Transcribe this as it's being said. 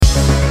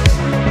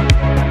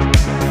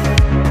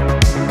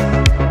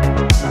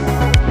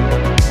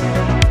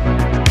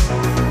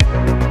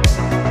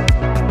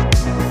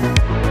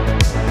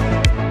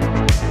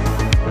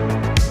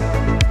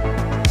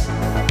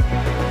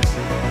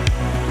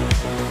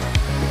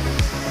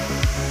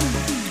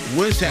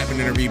What's happening,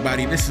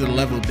 everybody? This is the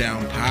Level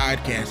Down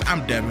Podcast.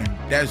 I'm Devin.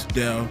 That's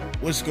Del.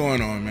 What's going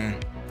on, man?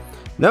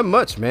 Not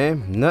much,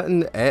 man.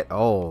 Nothing at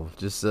all.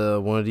 Just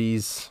one of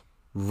these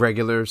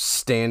regular,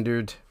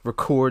 standard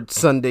record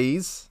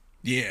Sundays.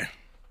 Yeah.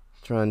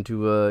 Trying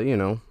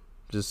to,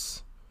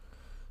 just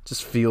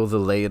feel the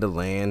lay of the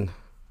land.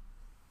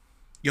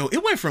 Yo,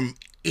 it went from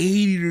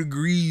 80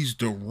 degrees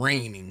to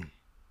raining.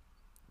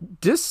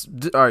 All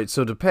right,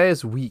 so the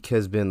past week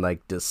has been,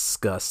 like,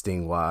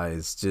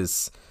 disgusting-wise.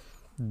 Just,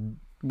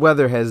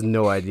 weather has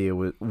no idea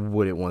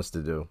what it wants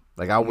to do.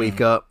 Like, I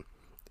wake up,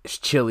 it's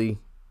chilly.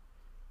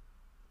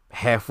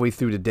 Halfway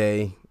through the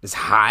day, it's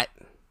hot.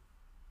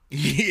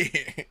 Yeah.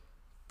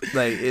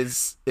 Like,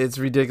 it's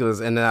ridiculous.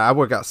 And I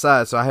work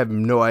outside, so I have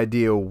no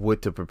idea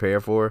what to prepare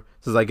for.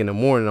 So, like, in the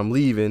morning, I'm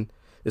leaving.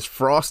 It's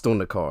frost on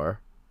the car.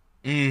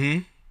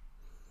 Mm-hmm.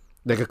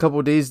 Like, a couple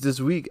of days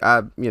this week,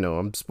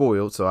 I'm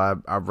spoiled, so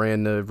I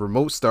ran the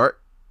remote start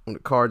on the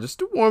car just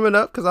to warm it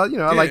up, because I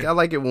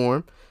like it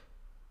warm.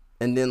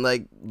 And then,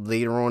 like,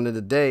 later on in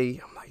the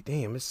day, I'm like,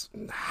 damn, it's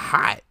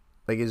hot.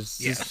 Like, it's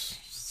just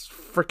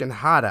freaking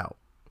hot out.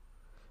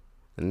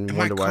 And you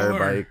wonder why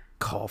everybody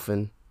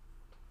coughing.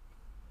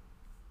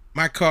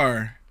 My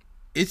car,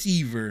 it's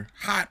either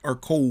hot or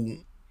cold.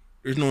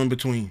 There's no in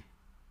between.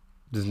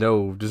 There's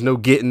no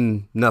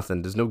getting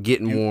nothing. There's no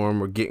getting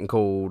warm or getting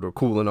cold or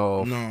cooling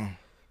off. No.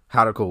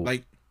 Hot or cold.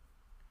 Like,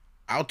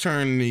 I'll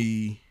turn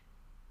the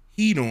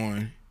heat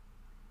on.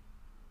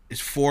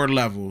 It's 4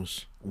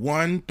 levels.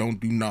 1, don't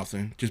do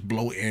nothing. Just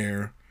blow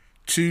air.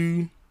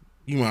 2,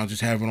 you might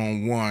just have it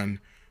on 1.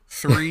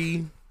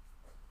 3,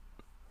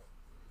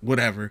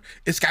 whatever.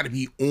 It's got to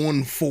be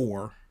on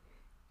 4.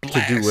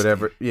 To do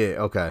whatever. Yeah,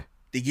 okay.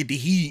 They get the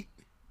heat.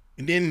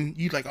 And then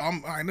you like, all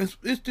right,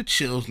 it's the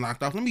chills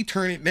knocked off. Let me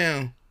turn it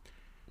down.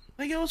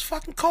 Like, yo, it's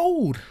fucking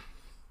cold.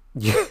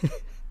 Yeah.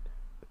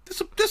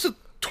 This is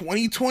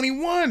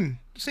 2021.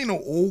 This ain't no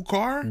old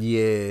car.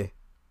 Yeah.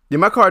 Yeah,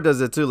 my car does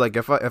it too. Like,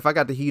 if I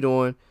got the heat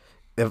on,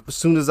 as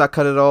soon as I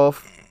cut it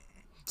off,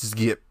 just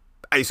get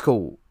ice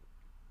cold.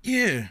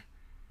 Yeah.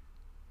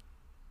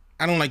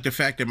 I don't like the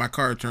fact that my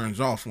car turns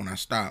off when I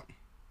stop.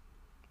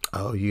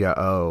 Oh, you got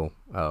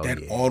that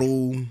yeah.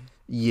 auto.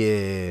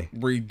 Yeah.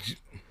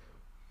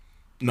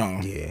 No.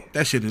 Yeah.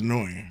 That shit is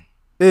annoying.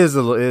 It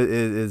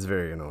is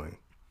very annoying.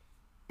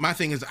 My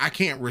thing is I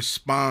can't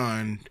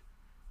respond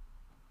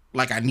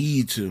like I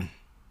need to.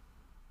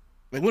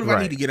 Like, what if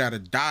I need to get out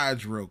of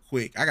Dodge real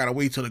quick? I gotta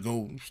wait till it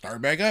go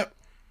start back up.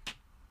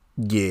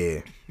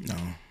 Yeah. No.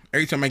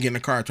 Every time I get in the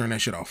car, I turn that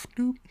shit off.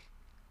 Doop.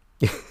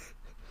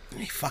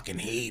 I fucking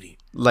hate it.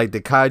 Like, the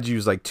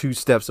Kaiju's like 2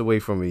 steps away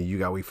from me. You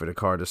gotta wait for the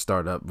car to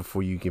start up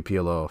before you can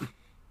peel off.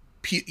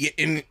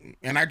 And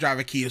I drive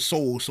a Kia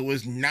Soul, so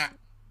it's not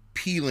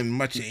peeling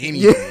much of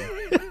anything.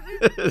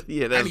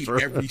 Yeah, that's I need true.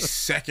 every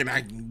second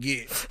I can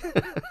get.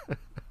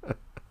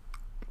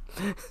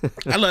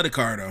 I love the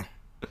car though.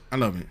 I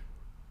love it.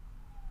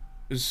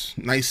 It's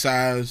nice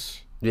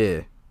size.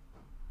 Yeah.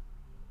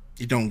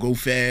 It don't go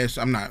fast.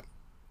 I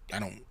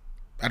don't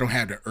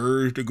have the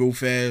urge to go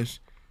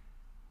fast.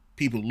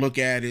 People look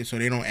at it so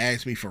they don't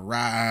ask me for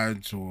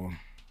rides or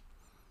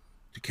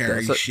to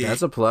carry shit.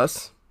 That's a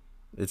plus.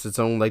 It's its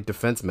own, like,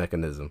 defense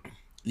mechanism.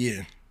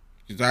 Yeah.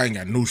 Because I ain't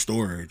got no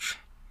storage.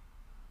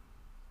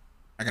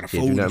 I got a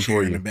folding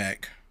chair in the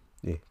back.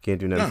 Yeah, can't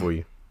do nothing for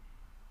you.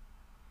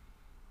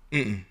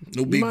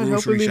 No big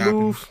grocery shopping.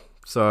 Move?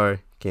 Sorry,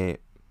 can't.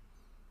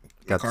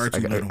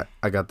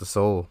 I got the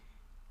soul.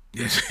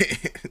 Yes.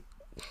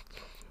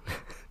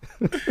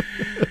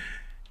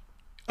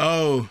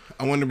 Oh,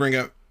 I wanted to bring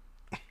up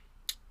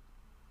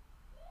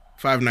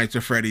Five Nights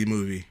at Freddy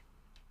movie.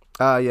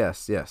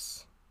 Yes.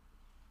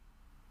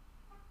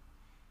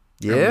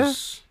 Yeah?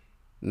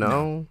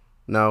 No.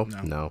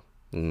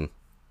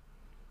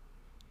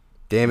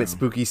 Damn it,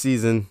 spooky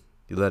season.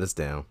 You let us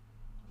down.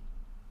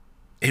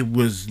 It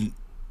was...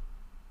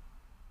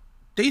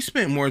 They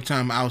spent more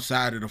time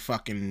outside of the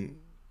fucking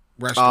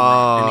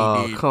restaurant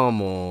than they did.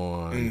 Come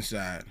on.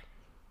 Inside.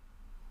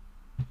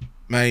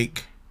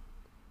 Like,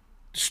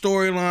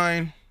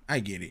 storyline, I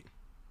get it.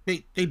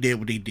 They did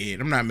what they did.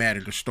 I'm not mad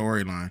at the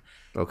storyline.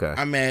 Okay.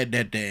 I'm mad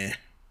that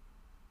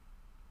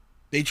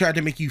they tried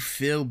to make you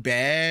feel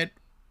bad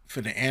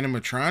for the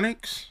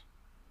animatronics.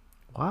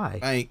 Why?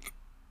 Like,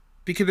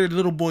 because their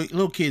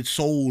little kids'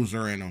 souls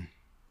are in them.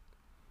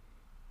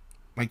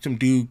 Like, some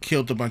dude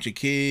killed a bunch of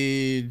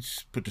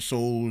kids, put the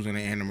souls in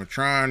the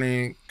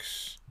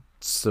animatronics.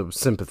 So,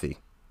 sympathy.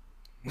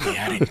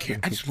 Yeah, I didn't care.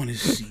 I just wanted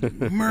to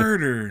see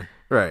murder.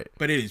 Right.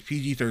 But it is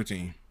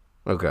PG-13.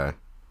 Okay.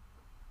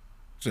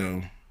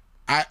 So,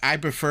 I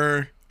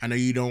prefer... I know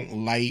you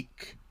don't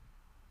like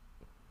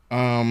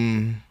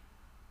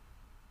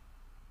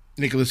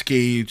Nicolas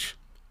Cage,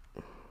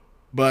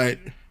 but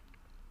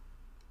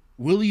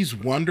Willy's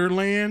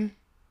Wonderland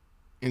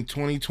in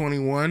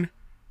 2021,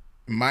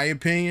 in my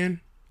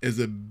opinion, is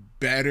a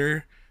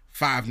better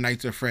Five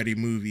Nights at Freddy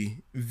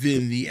movie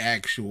than the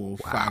actual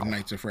Five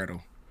Nights at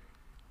Freddy.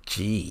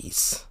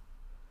 Jeez.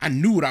 I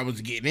knew what I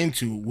was getting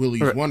into with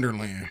Willy's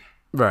Wonderland.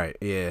 Right,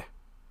 yeah.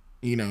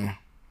 you know,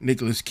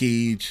 Nicolas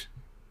Cage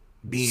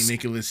being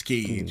Nicolas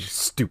Cage.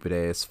 Stupid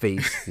ass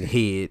face and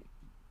head,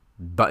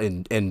 but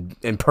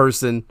in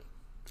person.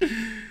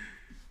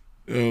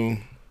 Oh,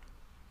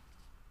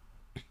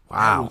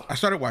 wow! I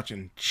started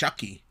watching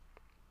Chucky,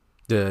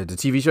 the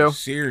TV show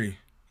series.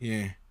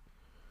 Yeah,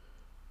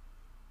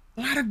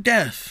 a lot of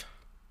death.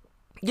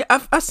 Yeah,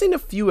 I've seen a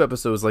few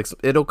episodes. Like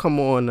it'll come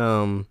on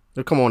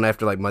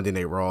after like Monday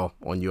Night Raw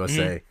on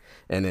USA,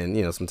 and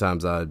then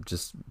sometimes I'm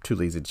just too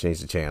lazy to change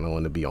the channel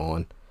and to be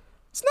on.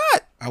 It's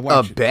not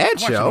a bad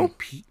show.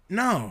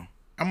 No,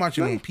 I'm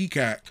watching on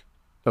Peacock.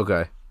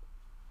 Okay.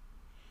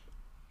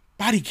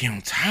 Body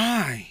count's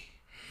high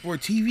for a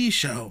TV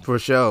show. For a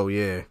show,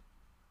 yeah.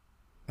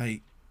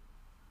 Like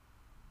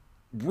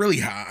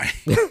really high.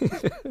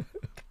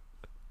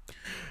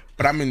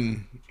 But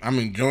I'm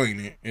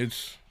enjoying it.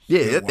 It's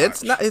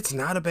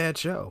not a bad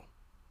show.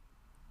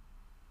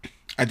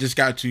 I just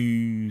got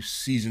to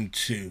season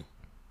 2.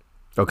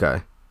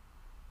 Okay.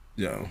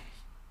 So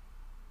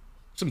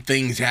some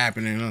things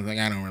happening. I was like,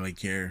 I don't really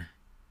care.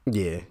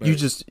 Yeah,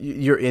 but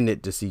you're in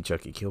it to see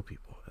Chucky kill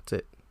people. That's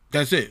it.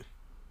 That's it.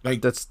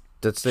 Like that's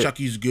it.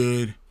 Chucky's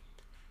good.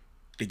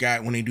 The guy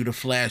when they do the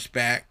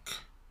flashback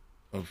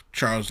of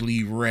Charles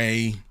Lee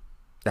Ray.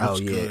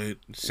 Looks good.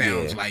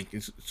 Sounds like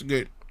it's a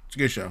good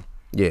show.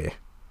 Yeah.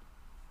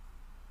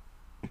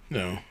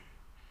 No.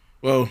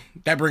 Well,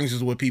 that brings us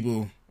to what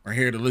people are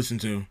here to listen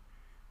to.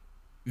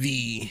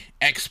 The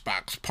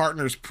Xbox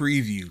Partners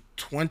Preview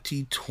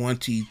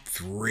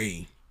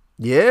 2023.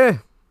 Yeah.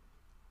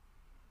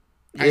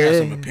 I got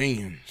some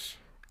opinions.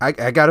 I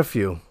got a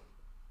few.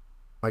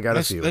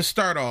 Let's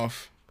start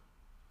off.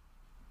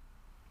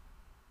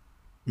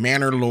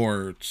 Manor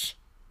Lords.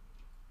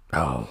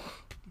 Oh.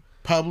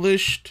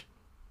 Published.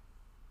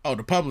 Oh,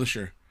 the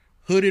publisher.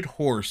 Hooded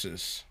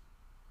Horses.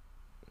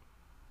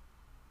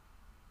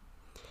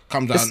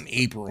 Comes out in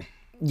April.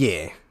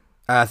 Yeah.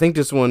 I think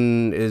this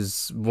one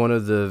is one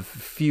of the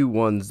few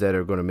ones that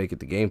are going to make it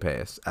to Game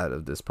Pass out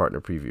of this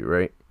partner preview,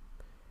 right?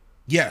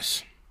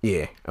 Yes.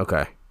 Yeah,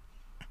 okay.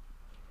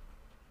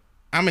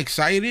 I'm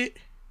excited.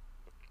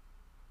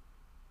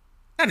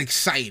 Not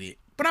excited,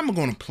 but I'm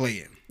going to play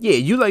it. Yeah,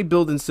 you like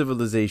building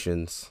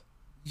civilizations.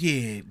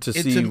 Yeah. To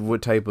see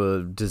what type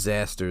of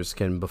disasters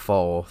can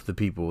befall the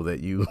people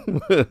that you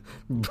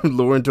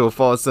lure into a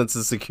false sense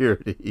of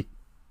security.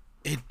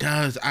 It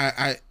does.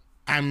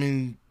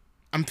 I'm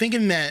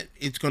thinking that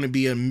it's going to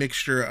be a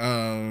mixture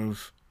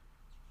of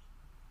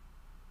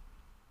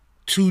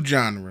 2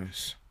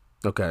 genres.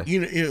 Okay.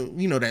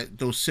 You know that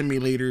those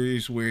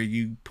simulators where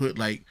you put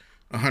like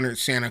 100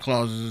 Santa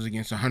Clauses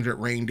against 100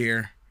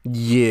 reindeer.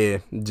 Yeah,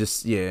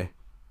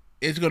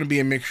 It's going to be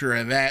a mixture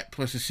of that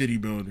plus a city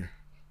builder.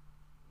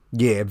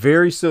 Yeah,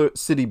 very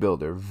city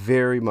builder,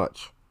 very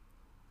much.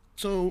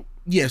 So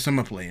yes, I'm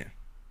gonna play it.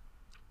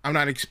 I'm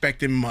not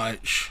expecting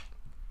much,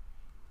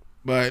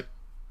 but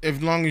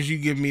as long as you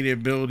give me the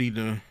ability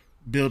to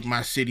build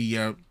my city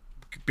up,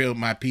 build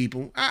my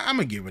people, I'm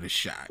gonna give it a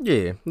shot.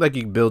 Yeah, like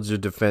you build your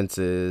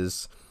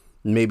defenses.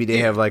 Maybe they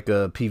have like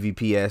a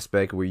PvP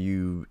aspect where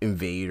you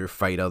invade or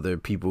fight other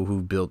people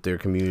who built their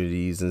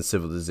communities and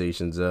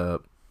civilizations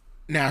up.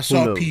 Now I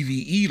saw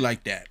PvE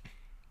like that.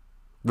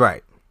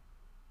 Right.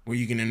 Where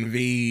you can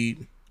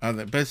invade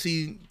other, but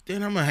see,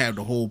 then I'm gonna have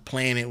the whole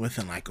planet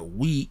within like a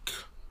week.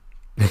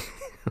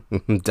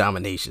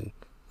 Domination.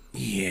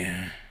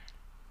 Yeah.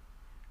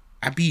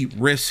 I beat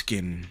Risk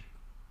in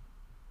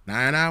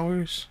 9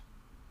 hours.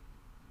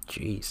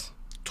 Jeez.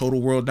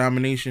 Total world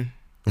domination.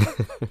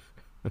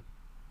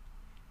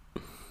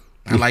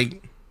 I'm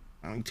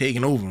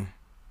taking over.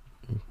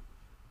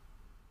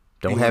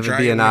 Don't have it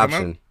be an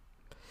option.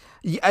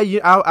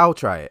 Yeah, I'll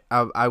try it.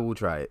 I will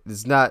try it.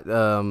 It's not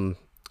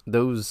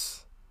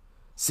those.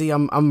 See,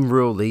 I'm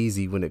real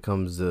lazy when it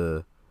comes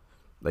to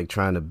like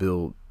trying to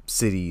build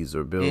cities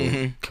or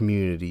build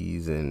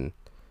communities, and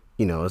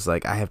it's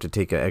like I have to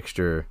take an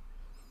extra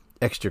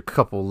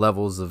couple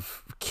levels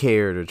of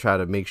care to try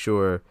to make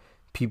sure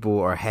people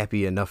are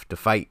happy enough to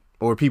fight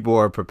or people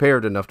are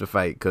prepared enough to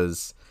fight.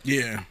 Because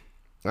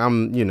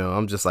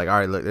I'm just like, all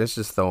right, look, let's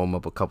just throw them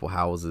up a couple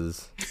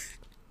houses.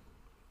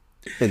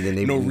 And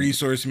then no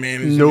resource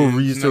management. No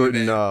resource.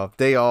 No,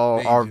 they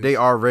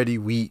already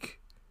weak.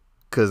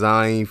 Cause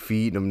I ain't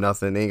feeding them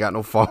nothing. They ain't got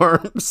no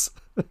farms.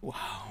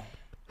 Wow.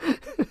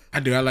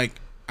 I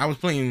was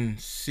playing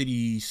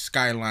City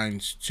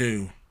Skylines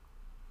 2.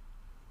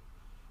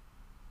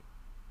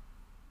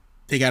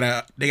 They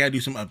gotta do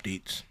some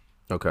updates.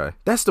 Okay,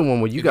 that's the one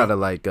where you gotta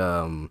like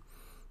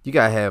you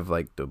gotta have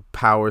like the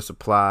power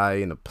supply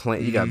and the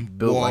plant. You gotta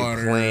build like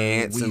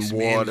plants and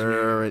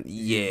water and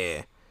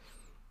yeah.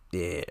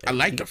 I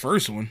like the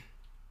first one.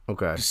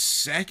 Okay. The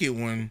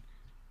second one,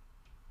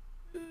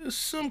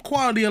 some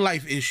quality of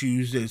life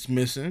issues that's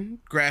missing.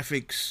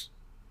 Graphics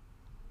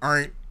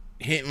aren't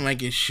hitting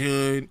like it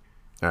should.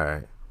 All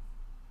right.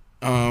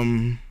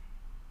 I'm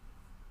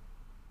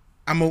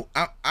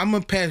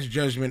a pass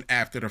judgment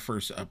after the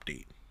first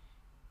update.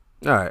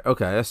 All right.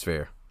 Okay, that's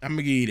fair. I'm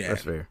gonna give you that.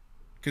 That's fair.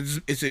 Because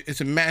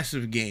it's a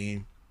massive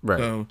game. Right.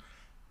 So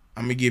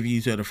I'm gonna give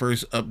you to the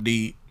first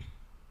update.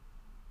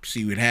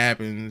 See what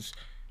happens.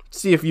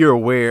 See if you're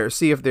aware.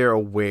 See if they're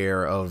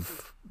aware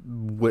of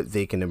what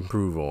they can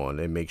improve on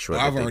and make sure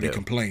that I've they already do.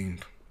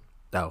 complained.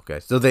 Oh, okay,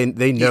 so they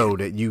know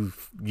that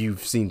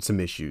you've seen some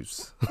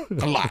issues.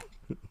 A lot.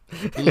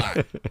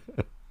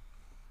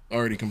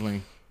 Already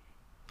complained.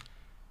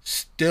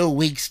 Still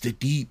wakes the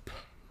deep.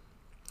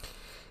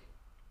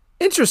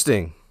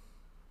 Interesting.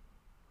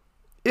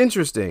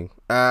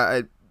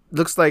 It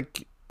looks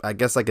like, I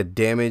guess, like a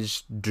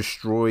damaged,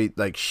 destroyed,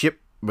 like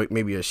ship, like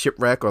maybe a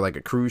shipwreck or like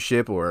a cruise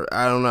ship, or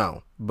I don't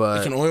know. But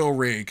It's an oil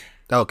rig.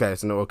 Okay,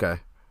 so no, okay.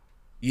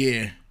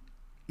 Yeah.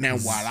 Now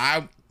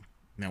while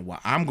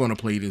I'm gonna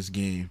play this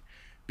game,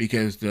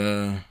 because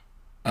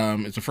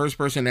it's a first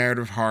person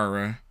narrative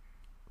horror.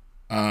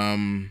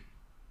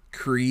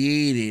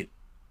 Created,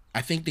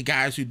 I think the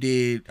guys who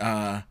did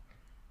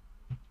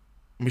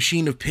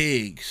Machine of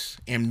Pigs,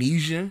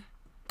 Amnesia,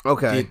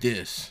 Okay. did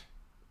this.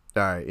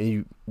 All right,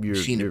 and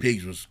Machine of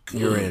Pigs was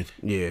good. You're in,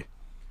 yeah.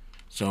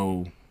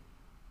 So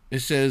it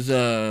says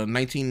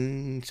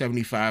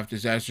 1975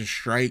 disaster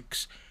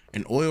strikes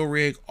an oil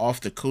rig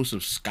off the coast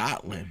of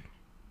Scotland.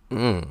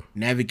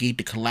 Navigate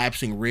the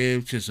collapsing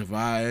rig to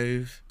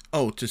survive.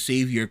 To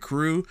save your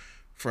crew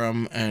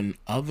from an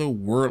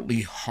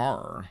otherworldly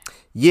horror.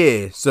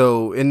 Yeah,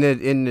 so in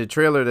the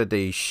trailer that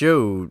they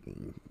showed,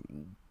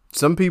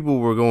 some people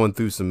were going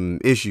through some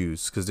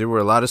issues because there were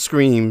a lot of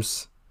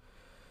screams.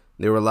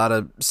 There were a lot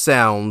of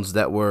sounds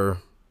that were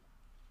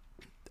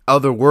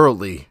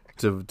otherworldly,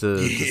 to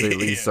say the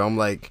least. So I'm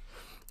like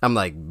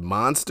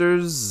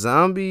monsters,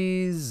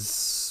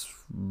 zombies,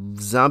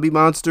 zombie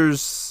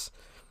monsters.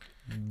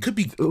 Could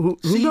be. Who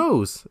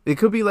knows? It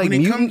could be like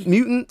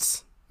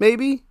mutants,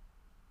 maybe.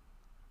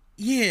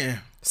 Yeah.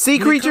 Sea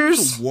creatures. When it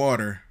comes to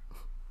water,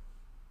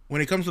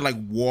 when it comes to like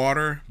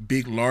water,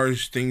 big,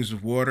 large things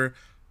of water,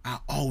 I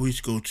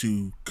always go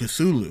to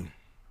Cthulhu.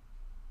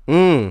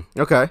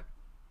 Okay.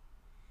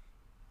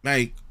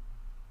 Like,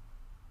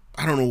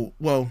 I don't know.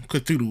 Well,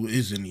 Cthulhu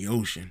is in the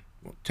ocean,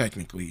 well,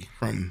 technically,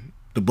 from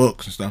the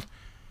books and stuff.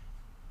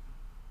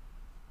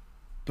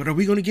 But are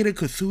we going to get a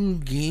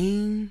Cthulhu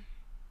game?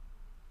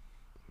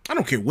 I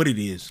don't care what it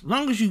is, as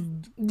long as you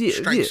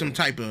strike some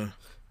type of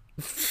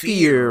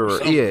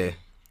fear. Yeah,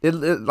 it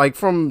like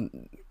from.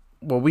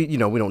 Well, we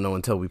don't know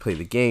until we play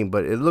the game,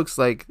 but it looks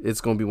like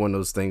it's going to be one of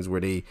those things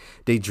where they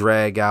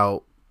drag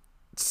out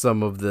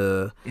some of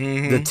the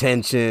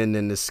tension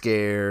and the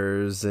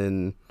scares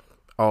and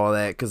all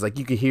that, because like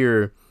you can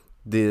hear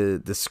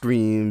the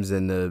screams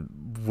and the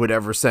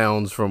whatever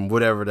sounds from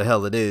whatever the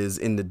hell it is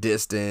in the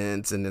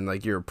distance, and then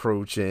like you're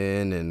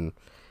approaching, and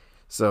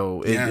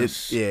so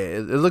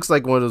it looks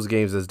like one of those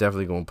games that's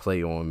definitely going to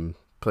play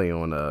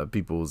on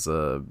people's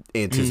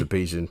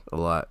anticipation a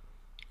lot.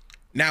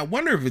 Now I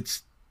wonder if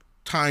it's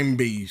time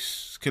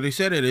based, because they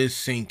said it is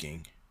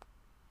syncing.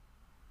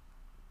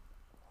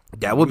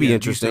 That would be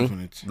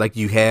interesting. Like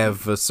you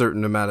have a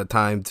certain amount of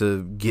time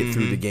to get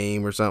through the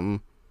game or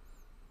something.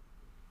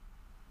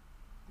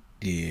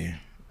 Yeah,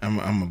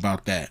 I'm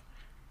about that.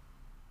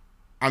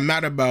 I'm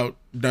not about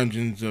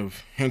Dungeons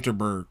of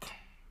Hinterberg.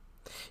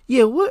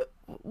 Yeah, what?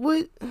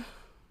 Like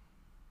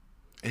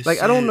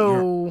I don't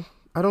know.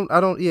 I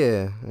don't.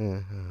 Yeah.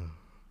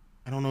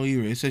 I don't know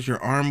either. It says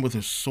you're armed with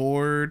a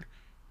sword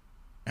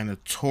and a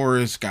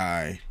tourist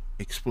guide.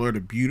 Explore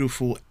the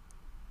beautiful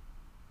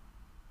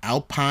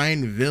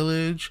alpine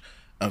village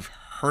of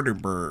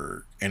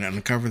Herderberg and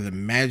uncover the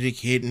magic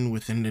hidden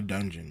within the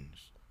dungeons.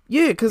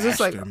 Yeah, because it's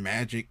like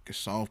magic,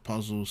 solve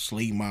puzzles,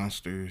 slay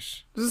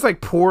monsters. This is like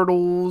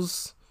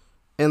portals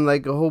and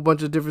like a whole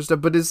bunch of different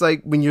stuff. But it's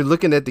like when you're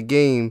looking at the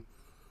game,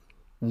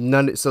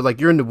 so like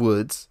you're in the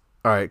woods.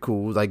 All right,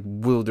 cool. Like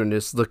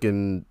wilderness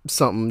looking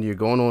something. You're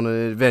going on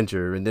an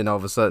adventure, and then all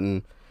of a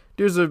sudden,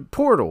 there's a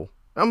portal.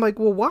 I'm like,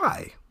 well,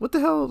 why? What the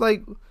hell?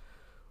 Like,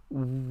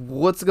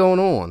 what's going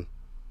on?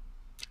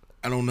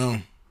 I don't know.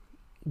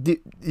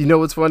 You know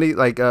what's funny?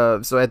 Like,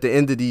 so at the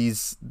end of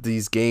these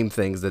game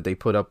things that they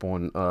put up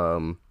on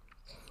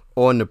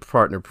the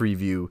partner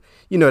preview,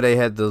 they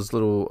had those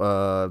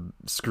little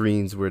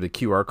screens where the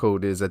QR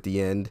code is at the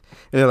end,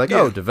 and they're like,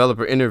 oh,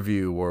 developer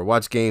interview or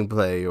watch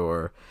gameplay,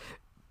 or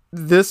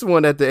this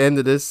one at the end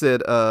of this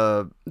said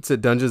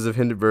Dungeons of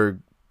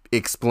Hindenburg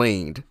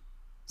explained.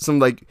 So I'm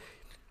like,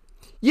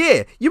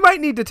 yeah, you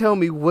might need to tell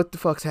me what the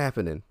fuck's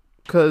happening,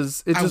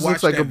 because it just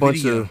looks like a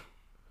bunch of.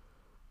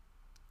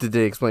 Did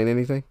they explain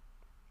anything?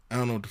 I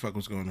don't know what the fuck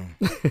was going on.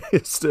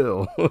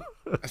 Still.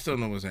 I still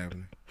know what's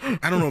happening.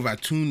 I don't know if I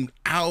tuned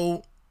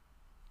out,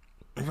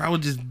 if I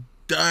was just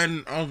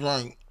done. I was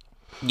like,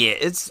 yeah,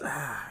 it's.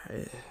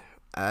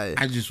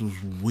 I just was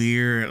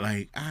weird.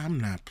 Like, I'm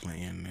not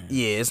playing this.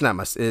 Yeah, it's not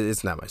my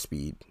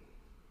speed.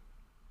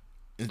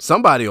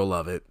 Somebody will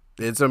love it.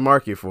 It's a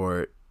market for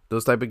it.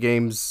 Those type of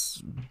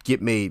games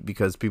get made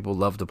because people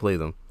love to play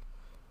them.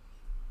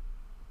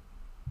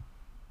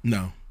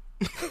 No.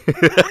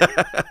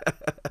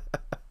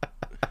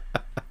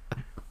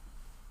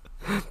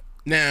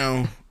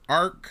 Now,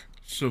 Ark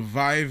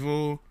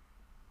Survival.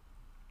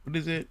 What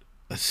is it?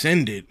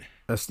 Ascended.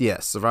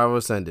 Yes, Survival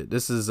Ascended.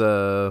 This is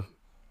the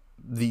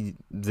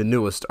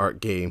newest Ark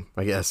game,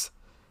 I guess.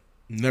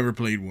 Never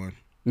played one.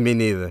 Me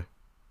neither.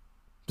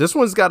 This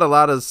one's got a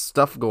lot of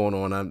stuff going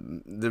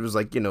on. There was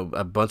like,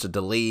 a bunch of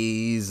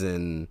delays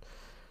and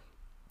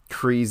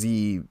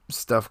crazy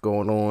stuff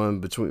going on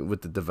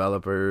with the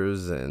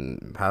developers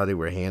and how they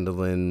were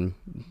handling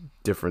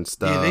different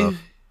stuff. Yeah,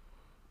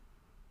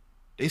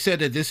 they said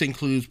that this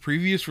includes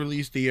previous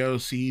release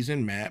DLCs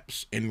and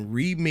maps in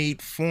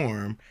remade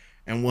form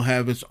and will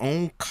have its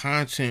own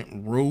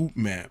content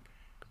roadmap.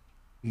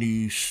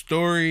 New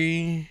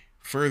story,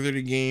 further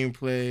the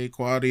gameplay,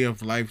 quality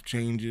of life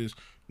changes,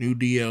 new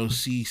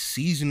DLC,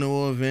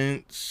 seasonal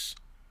events,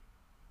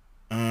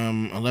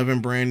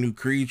 11 brand new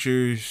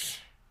creatures.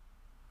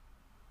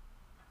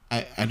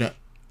 I don't.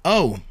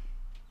 Oh,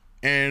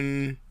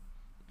 and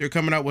they're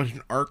coming out with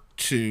an Ark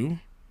 2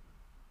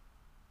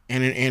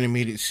 and an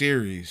animated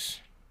series.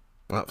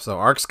 Oh, so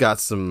Ark's got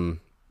some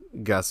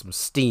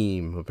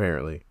steam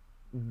apparently.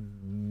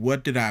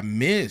 What did I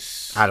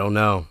miss? I don't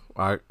know.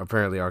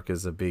 Apparently Ark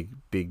is a big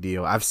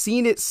deal. I've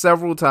seen it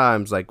several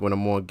times, like when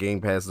I'm on Game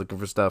Pass looking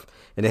for stuff,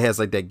 and it has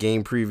like that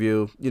game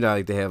preview.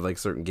 Like they have like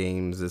certain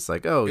games. It's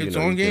like, oh, it's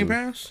on Game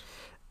Pass.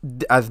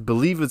 I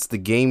believe it's the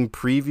game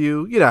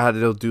preview. You know how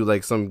they'll do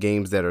like some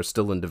games that are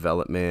still in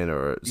development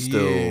or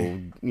still,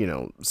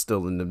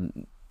 still in the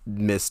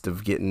midst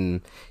of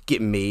getting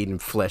made and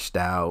fleshed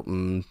out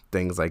and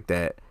things like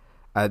that.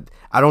 I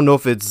don't know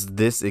if it's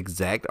this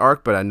exact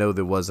Ark, but I know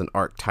there was an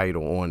Ark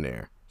title on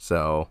there.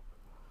 So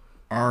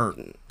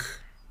Ark.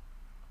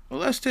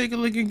 Well, let's take a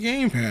look at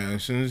Game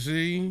Pass and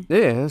see.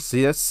 Yeah,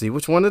 let's see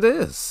which one it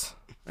is.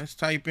 Let's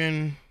type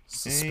in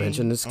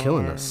suspension is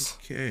killing us.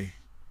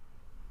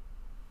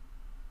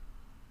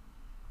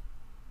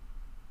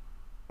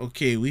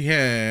 Okay, we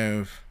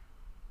have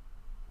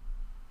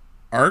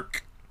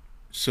Ark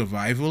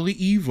Survivally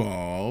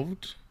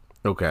Evolved.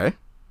 Okay.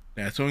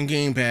 That's on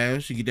Game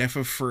Pass. You get that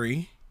for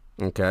free.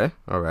 Okay,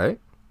 all right.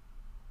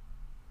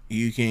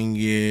 You can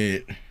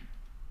get...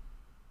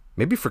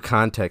 Maybe for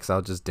context,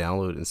 I'll just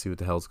download it and see what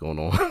the hell's going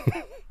on.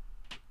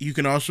 You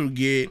can also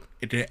get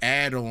the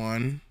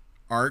add-on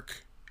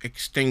Ark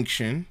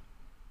Extinction.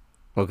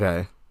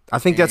 Okay. I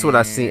think that's what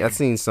I've seen. I've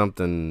seen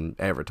something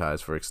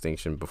advertised for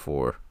Extinction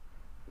before.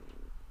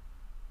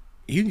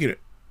 You can get it.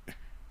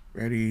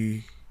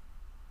 Ready.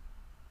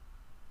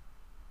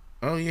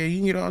 Oh, yeah, you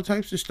can get all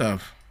types of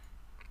stuff.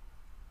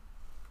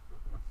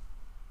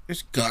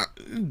 It's got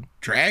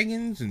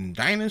dragons and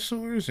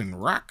dinosaurs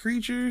and rock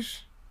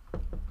creatures.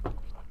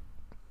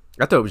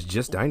 I thought it was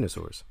just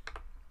dinosaurs.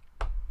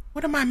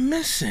 What am I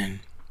missing?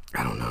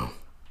 I don't know.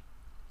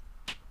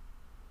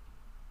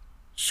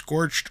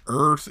 Scorched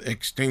Earth,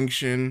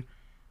 Extinction,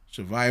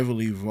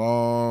 Survival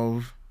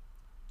Evolve,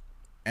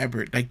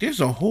 Ebert. Like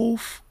there's a whole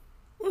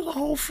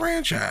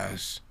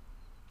franchise.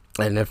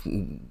 And if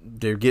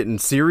they're getting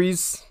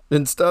series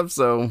and stuff,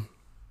 so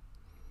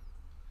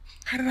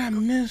how did I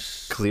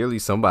miss? Clearly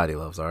somebody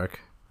loves Ark.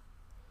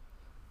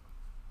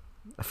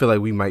 I feel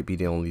like we might be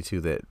the only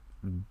two that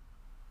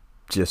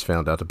just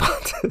found out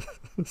about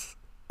this.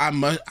 I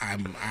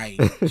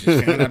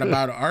just found out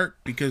about Ark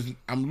because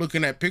I'm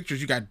looking at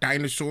pictures. You got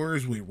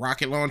dinosaurs with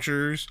rocket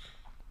launchers,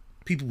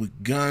 people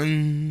with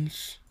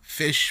guns,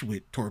 fish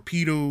with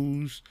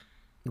torpedoes.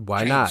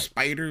 Why not?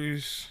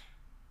 Spiders.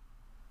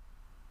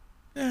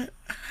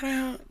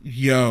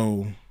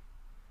 Yo.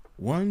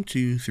 1,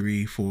 2,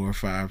 3, 4,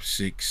 5,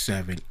 6,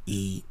 7,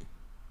 8.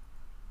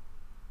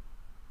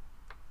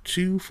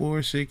 2,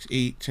 4, 6,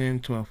 8, 10,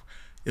 12.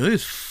 It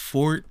is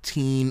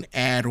 14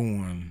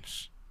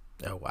 add-ons.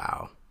 Oh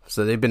wow.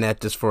 So they've been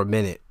at this for a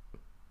minute.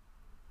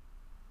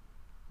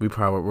 We're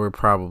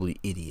probably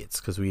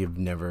idiots because we have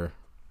never.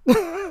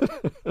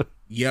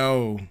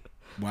 Yo,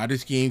 why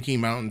this game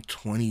came out in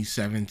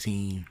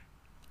 2017?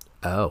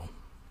 Oh.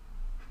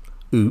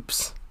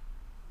 Oops.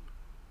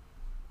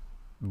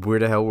 Where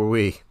the hell were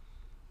we?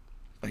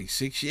 Like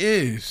 6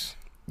 years.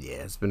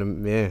 Yeah, it's been a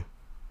yeah.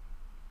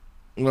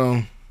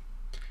 Well,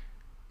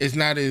 it's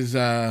not as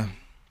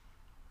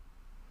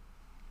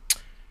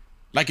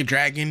like a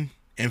dragon,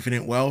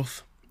 infinite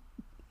wealth.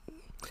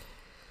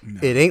 No.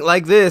 It ain't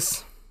like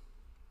this.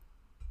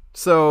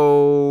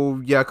 So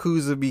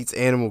Yakuza meets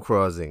Animal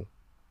Crossing.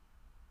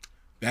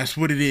 That's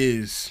what it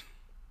is.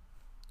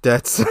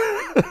 That's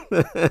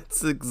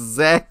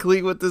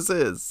exactly what this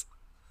is.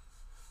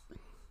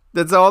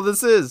 That's all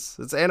this is.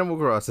 It's Animal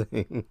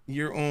Crossing.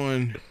 You're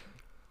on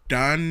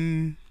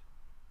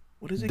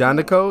what is it?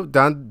 Dontico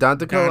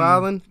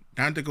Island?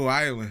 Dontico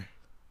Island.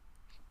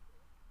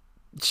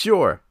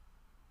 Sure.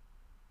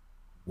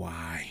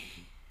 Why?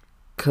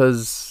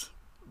 Cause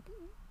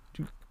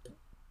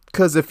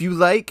if you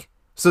like,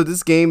 so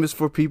this game is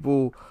for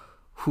people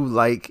who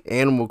like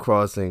Animal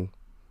Crossing,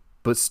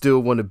 but still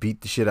want to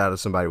beat the shit out of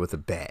somebody with a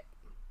bat.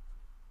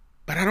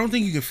 But I don't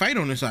think you can fight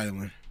on this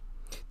island.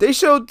 They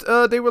showed,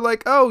 they were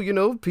like,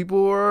 oh,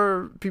 people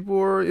are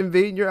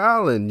invading your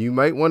island. You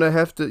might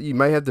have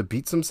to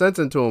beat some sense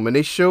into them. And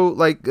they showed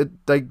like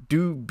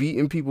dude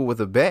beating people with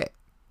a bat.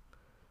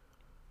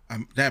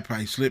 That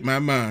probably slipped my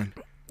mind.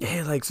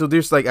 Yeah, like so.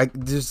 There's like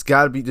there's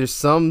got to be there's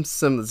some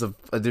semblance of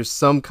there's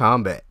some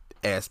combat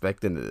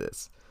aspect into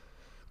this,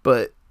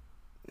 but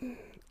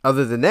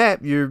other than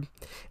that,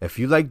 if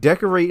you like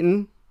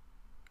decorating,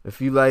 if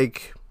you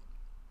like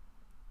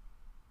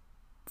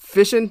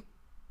fishing,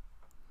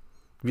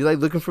 if you like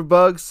looking for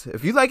bugs,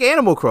 if you like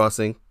Animal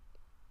Crossing,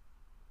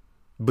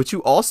 but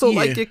you also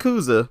like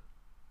Yakuza,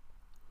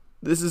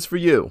 this is for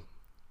you.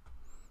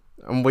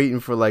 I'm waiting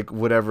for like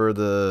whatever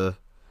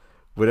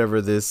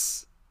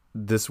this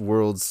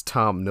world's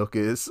Tom Nook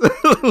is.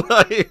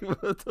 Like,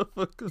 what the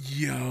fuck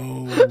is...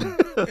 Yo.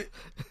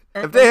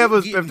 if they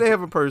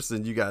have a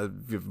person you gotta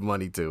give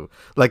money to,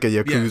 like a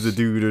Yakuza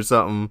dude or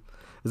something,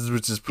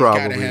 which is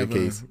probably the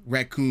case. A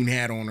raccoon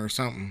hat on or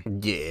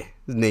something. Yeah,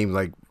 his name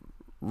like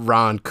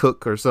Ron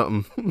Cook or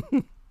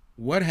something.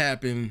 What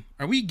happened?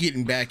 Are we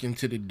getting back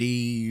into the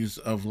days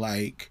of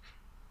like,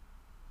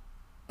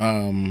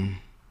 that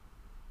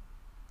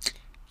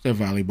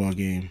volleyball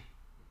game?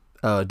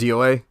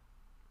 DOA.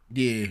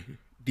 Yeah,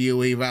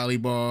 DOA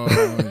volleyball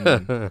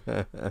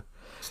and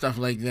stuff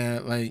like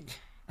that. Like,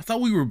 I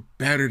thought we were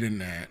better than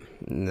that.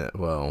 No,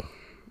 well,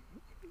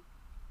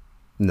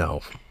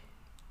 no.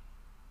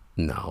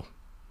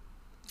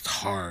 It's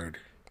hard.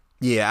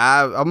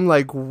 Yeah, I'm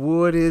like,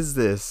 what is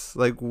this?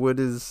 Like, what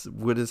is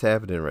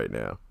happening right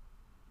now?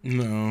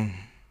 No.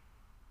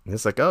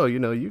 It's like, oh,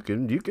 you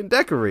can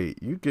decorate,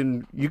 you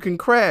can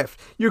craft.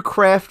 You're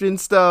crafting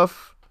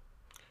stuff.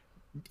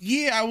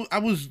 Yeah, I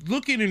was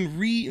looking and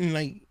reading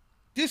like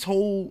this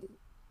whole.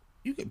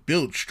 You could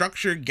build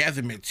structure,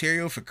 gather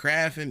material for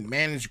crafting,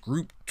 manage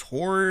group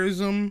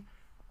tourism.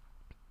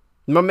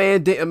 My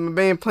man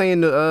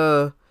playing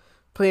the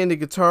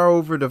guitar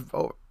over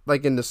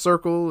like in the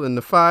circle in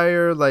the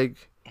fire.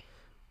 Like,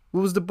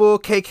 what was the bull?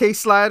 KK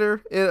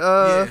Slider.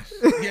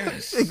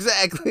 Yes.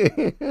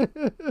 Exactly.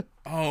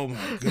 Oh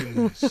my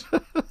goodness.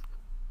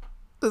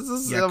 This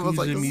is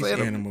Yakuza meets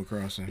Animal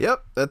Crossing.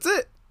 Yep, that's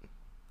it.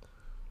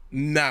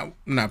 Not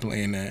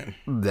playing that.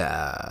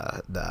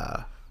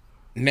 Nah.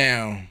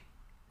 Now,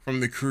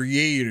 from the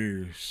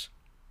creators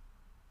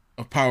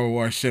of Power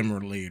Wash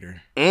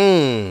Simulator.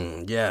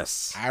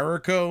 Yes.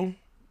 Iriko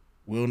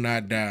will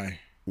not die.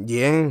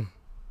 Yeah.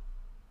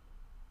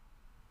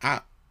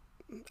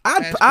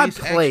 I'd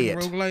play it.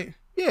 Roguelite?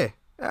 Yeah,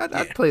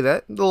 I'd play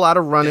that. A lot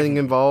of running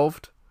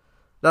involved.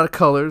 A lot of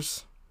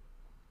colors.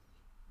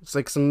 It's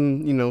like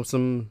some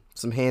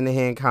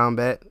hand-to-hand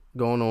combat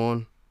going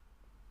on.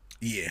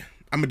 Yeah,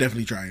 I'm gonna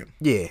definitely try it.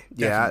 Yeah,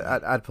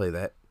 I'd play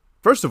that.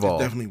 First of all,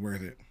 it's definitely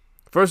worth it.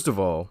 First of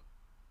all,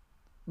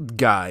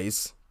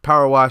 guys,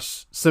 Power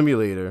Wash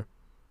Simulator,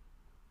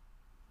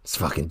 it's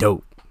fucking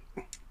dope.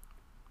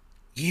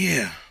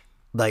 Yeah,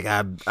 like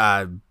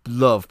I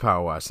love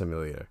Power Wash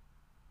Simulator.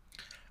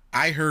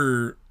 I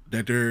heard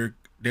that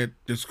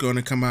it's going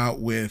to come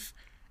out with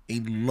a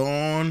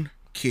lawn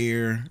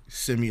care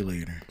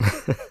simulator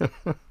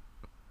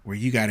where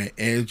you got to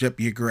edge up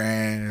your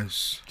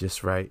grass,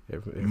 just right,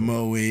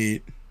 mow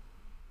it,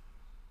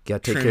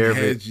 got to take care of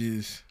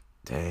hedges.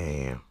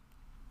 Damn.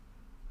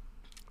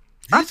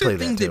 These are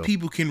things that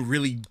people can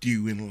really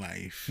do in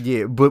life.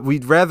 Yeah, but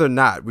we'd rather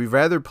not. We'd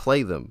rather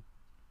play them.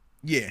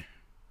 Yeah.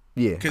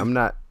 Yeah, I'm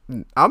not.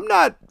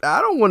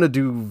 I don't want to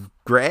do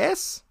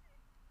grass.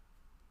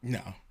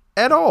 No.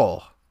 At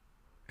all.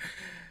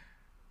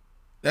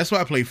 That's why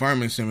I play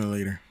Farming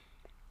Simulator.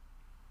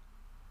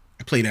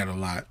 I play that a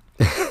lot.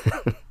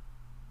 I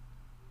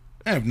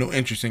have no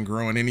interest in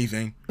growing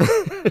anything.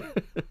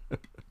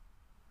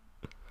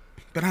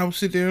 But I would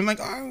sit there and like,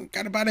 oh, I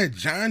gotta buy that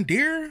John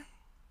Deere.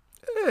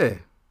 Yeah.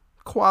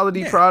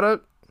 Quality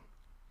product.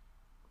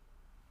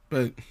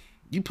 But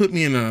you put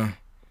me in a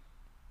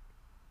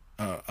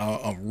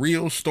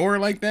real store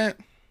like that,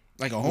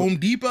 like a Home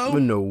Depot.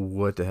 We know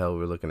what the hell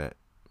we're looking at.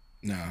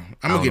 No,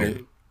 I'll get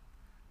a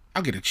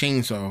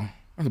chainsaw.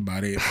 That's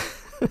about it.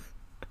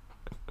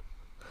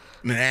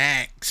 An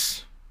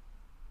axe.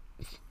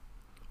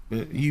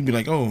 But you'd be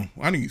like, oh,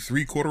 I need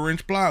 3/4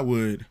 inch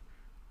plywood.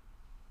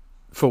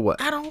 For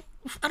what? I don't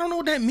know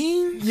what that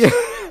means. Yeah.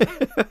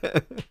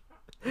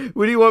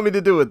 What do you want me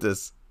to do with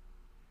this?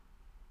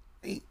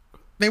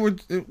 They were,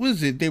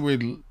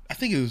 I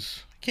think it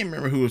was, I can't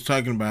remember who was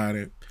talking about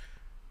it.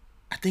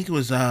 I think it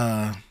was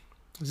a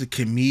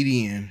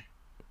comedian.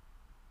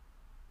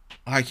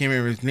 I can't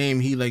remember his name.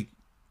 He like,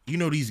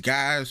 these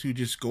guys who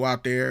just go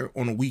out there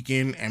on a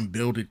weekend and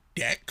build a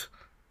deck.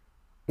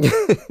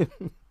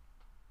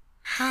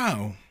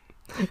 How?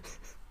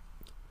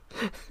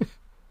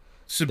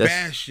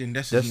 Sebastian,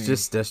 that's his name.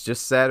 That's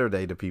just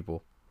Saturday to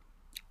people.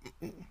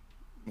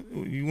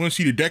 You want to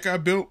see the deck I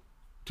built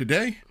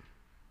today?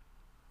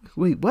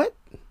 Wait, what?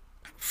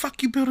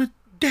 Fuck, you built a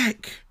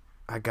deck.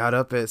 I got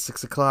up at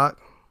 6:00.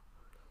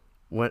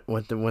 Went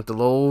to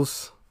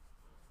Lowe's.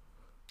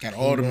 Got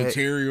all the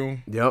material.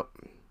 Yep.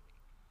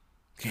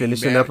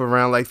 Finishing up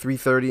around like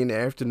 3:30 in the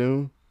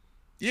afternoon.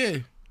 Yeah.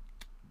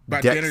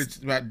 About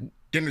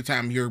dinner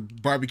time, you're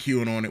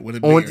barbecuing on it with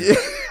a beer.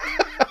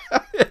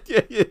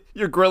 Yeah,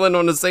 you're grilling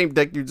on the same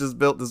deck you just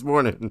built this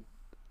morning.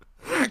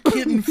 I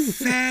can't couldn't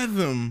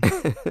fathom.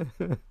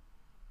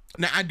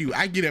 Now I do.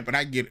 I get up and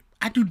I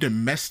do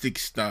domestic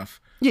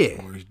stuff.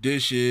 Yeah. Wash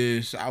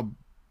dishes. I'll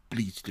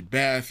bleach the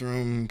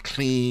bathroom,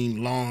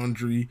 clean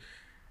laundry.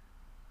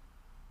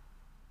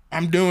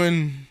 I'm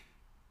doing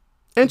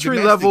entry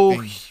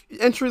level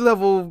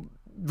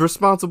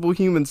responsible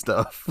human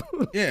stuff.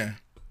 Yeah.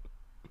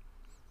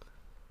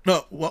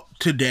 No, well,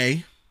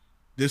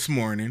 this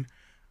morning,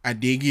 I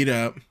did get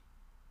up.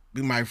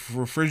 My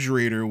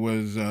refrigerator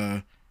was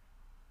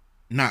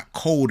not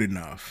cold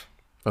enough.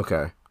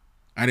 Okay.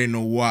 I didn't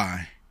know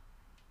why.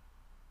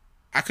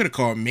 I could have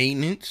called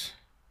maintenance,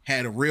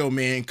 had a real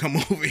man come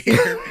over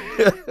here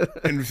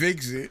and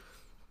fix it.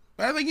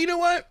 But I was like, you know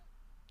what?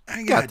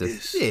 I got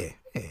this. Yeah,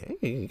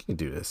 you can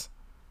do this.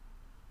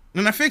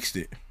 And I fixed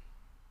it.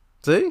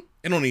 See?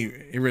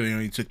 It really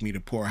only took me to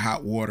pour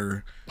hot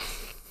water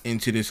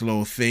into this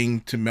little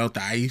thing to melt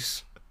the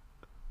ice.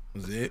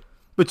 Was it?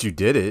 But you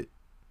did it.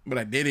 But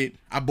I did it.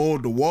 I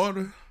boiled the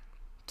water.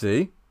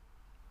 See?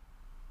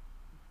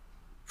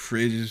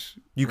 Fridges.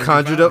 You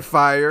conjured up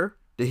fire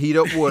to heat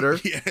up water.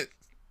 Yes.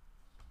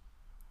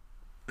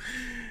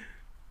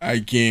 I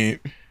can't.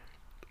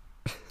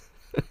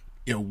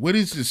 Yo, what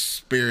is the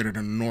spirit of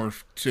the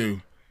North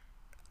too?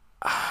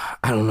 I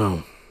don't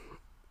know.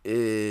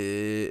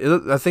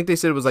 I think they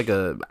said it was like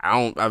I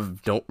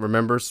don't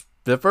remember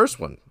the first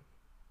one.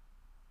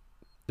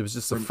 It was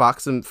just a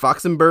fox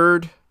and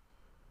bird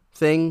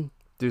thing.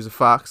 There's a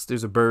fox.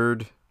 There's a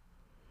bird.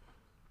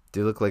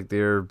 They look like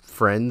they're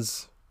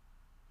friends.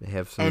 They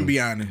have some. I'm gonna be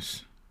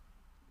honest.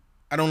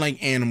 I don't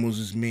like animals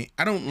as me.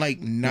 I don't like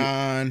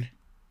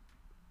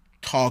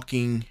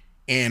non-talking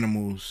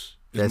animals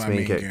as my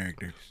main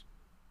characters.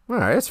 All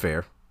right, that's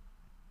fair.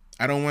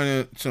 I don't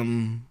want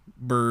some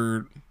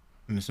bird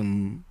and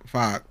some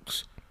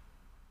fox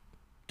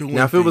doing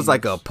now, if things. it was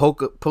like a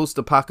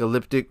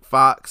post-apocalyptic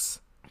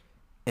fox,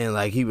 and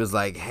like he was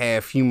like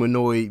half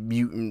humanoid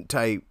mutant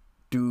type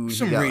dude,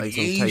 some he got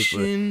radiation. Like some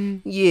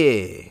type of,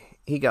 yeah,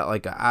 he got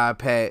like an eye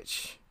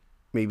patch,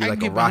 maybe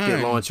like a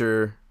rocket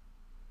launcher.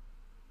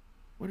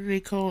 What do they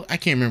call? I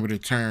can't remember the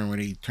term where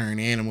they turn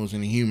animals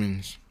into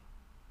humans.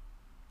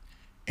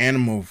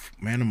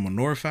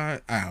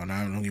 Animorphied? I don't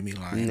know. Don't get me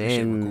lying.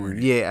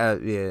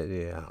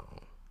 Yeah.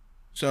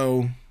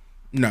 So,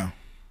 no,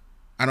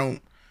 I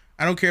don't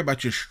care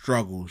about your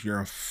struggles. You're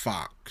a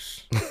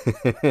fox.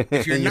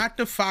 If you're not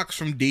the fox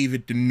from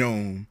David the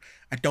Gnome,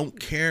 I don't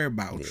care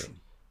about you.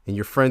 And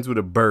you're friends with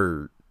a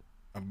bird.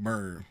 A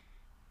bird.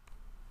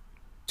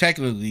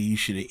 Technically, you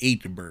should have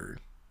ate the bird.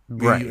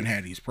 Right. You even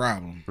had these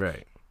problems.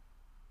 Right.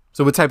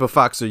 So, what type of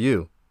fox are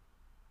you?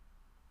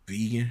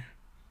 Vegan.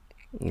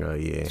 Oh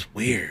yeah. It's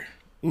weird.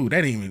 Ooh,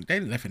 that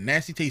left a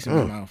nasty taste in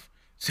my mouth.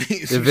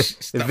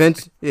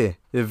 The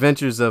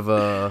adventures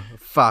of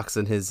Fox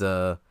and his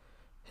bird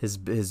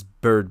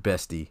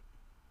bestie.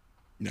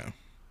 No,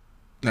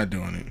 not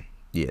doing it.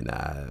 Yeah,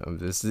 nah.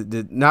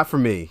 Not for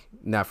me.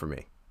 Not for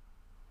me.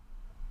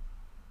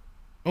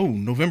 Oh,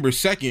 November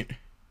 2nd.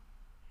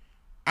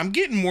 I'm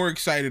getting more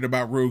excited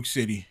about Rogue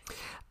City.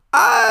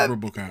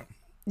 RoboCop.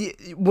 Yeah,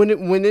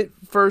 when it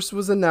first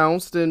was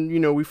announced and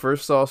we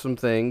first saw some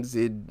things,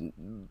 it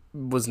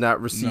was not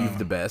received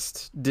the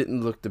best.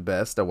 Didn't look the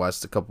best. I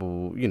watched a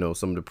couple,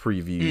 some of the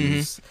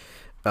previews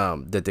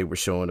that they were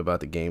showing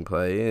about the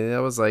gameplay, and I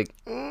was like,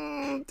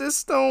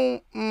 this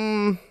don't.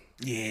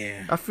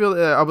 Yeah. I feel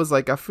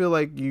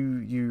like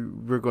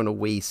you were gonna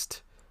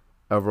waste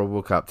a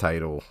RoboCop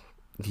title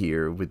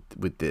here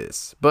with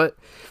this, but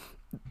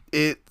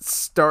it's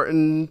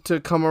starting to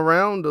come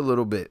around a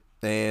little bit.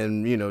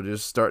 And,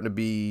 just starting to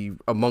be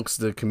amongst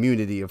the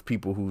community of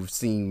people who've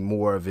seen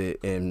more of it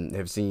and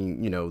have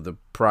seen, the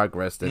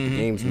progress that the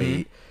game's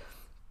made.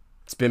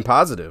 It's been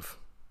positive.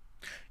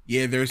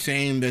 Yeah, they're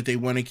saying that they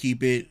want to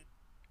keep it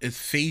as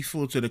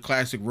faithful to the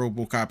classic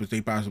RoboCop as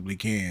they possibly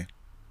can.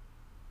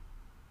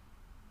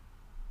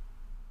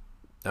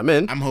 I'm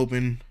in. I'm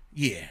hoping.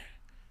 Yeah.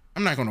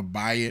 I'm not going to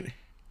buy it.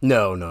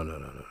 No.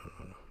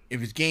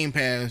 If it's Game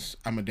Pass,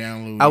 I'm gonna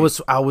download it.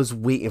 I was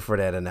waiting for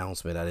that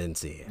announcement. I didn't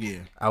see it. Yeah.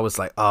 I was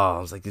like,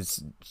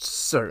 this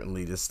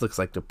looks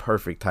like the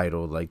perfect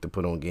title like to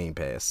put on Game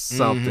Pass.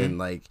 Something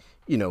like,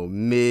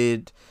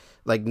 mid,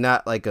 like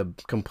not like a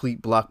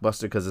complete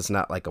blockbuster because it's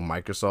not like a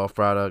Microsoft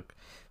product,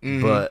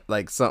 but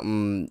like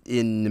something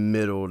in the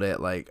middle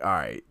that like, all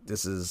right,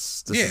 this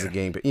is a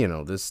game,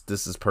 this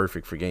is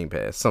perfect for Game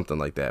Pass, something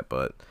like that,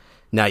 but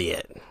not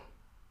yet.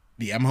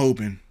 Yeah, I'm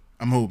hoping.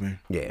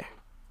 Yeah.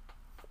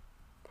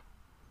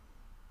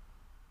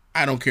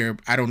 I don't care.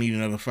 I don't need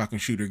another fucking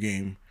shooter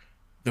game.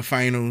 The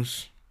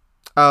finals.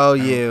 Oh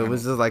yeah, it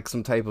was just like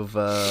some type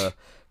of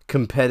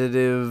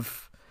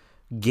competitive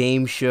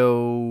game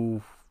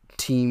show,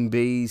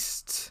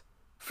 team-based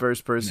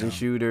first-person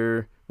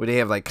shooter where they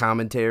have like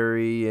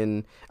commentary,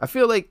 and I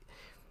feel like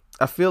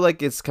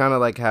it's kind of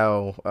like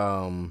how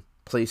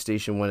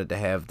PlayStation wanted to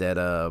have that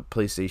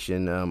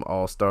PlayStation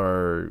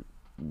All-Star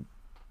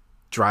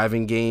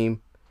driving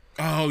game.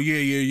 Oh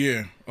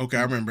yeah. Okay,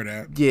 I remember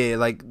that. Yeah,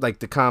 like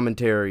the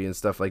commentary and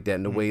stuff like that,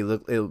 and the way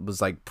it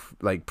was like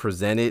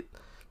presented,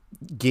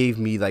 gave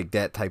me like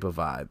that type of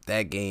vibe.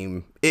 That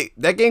game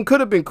could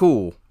have been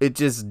cool. It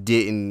just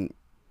didn't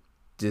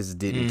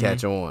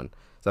catch on.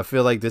 So I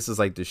feel like this is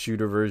like the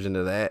shooter version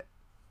of that.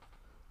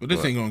 But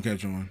this ain't gonna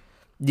catch on.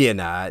 Yeah,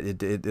 nah.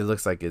 It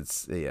looks like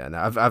it's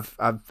Nah,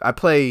 I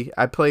play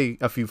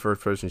a few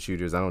first person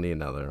shooters. I don't need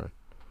another one.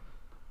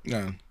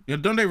 Yeah.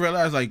 Don't they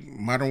realize like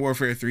Modern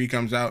Warfare 3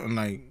 comes out in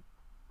like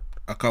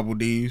a couple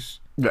days?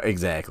 Yeah,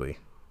 exactly.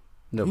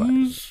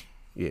 Nobody.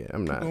 Yeah,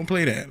 I'm not gonna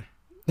play that.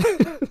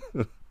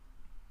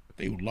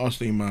 They lost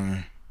their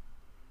mind.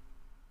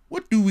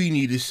 What do we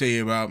need to say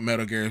about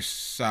Metal Gear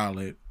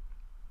Solid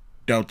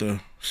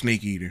Delta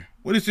Snake Eater?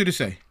 What is there to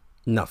say?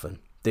 Nothing.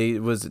 They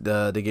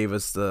gave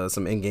us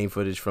some in-game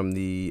footage from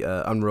the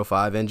Unreal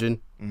 5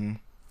 engine. Mm-hmm.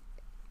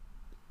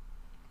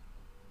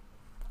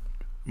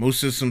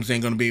 Most systems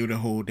ain't gonna be able to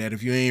hold that.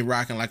 If you ain't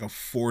rocking like a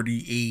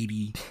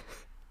 4080,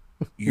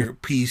 your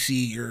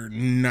PC, you're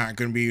not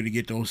gonna be able to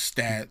get those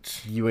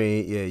stats. You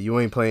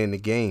ain't playing the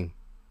game.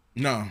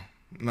 No.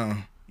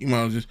 You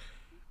might just.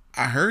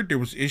 I heard there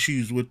was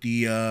issues with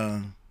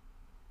the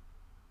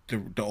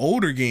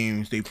older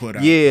games they put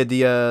out. Yeah,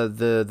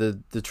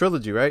 the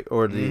trilogy, right?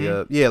 Or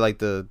the like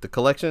the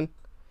collection.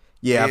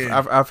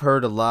 Yeah. I've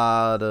heard a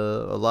lot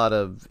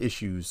of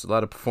issues, a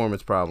lot of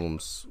performance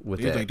problems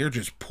with that. Like they're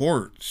just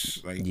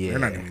ports. Like they're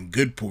not even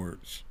good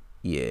ports.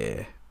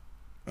 Yeah.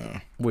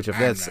 Which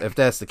if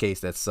that's the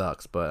case, that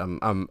sucks. But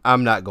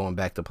I'm not going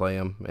back to play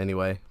them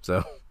anyway.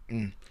 So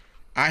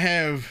I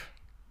have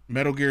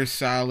Metal Gear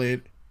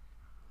Solid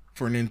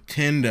for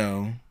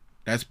Nintendo.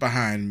 That's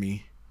behind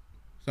me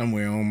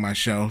somewhere on my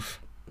shelf.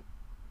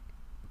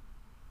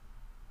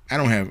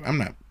 I'm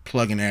not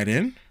plugging that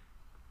in.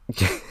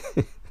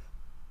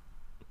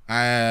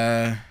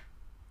 On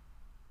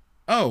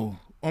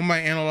my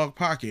analog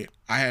pocket,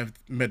 I have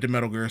the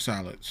Metal Gear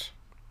Solids.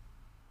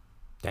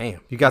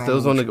 Damn, you got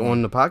those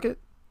on the pocket?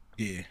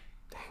 Yeah.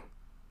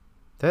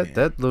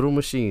 That little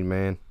machine,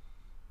 man.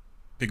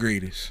 The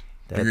greatest.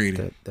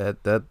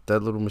 That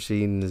little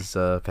machine is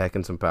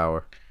packing some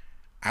power.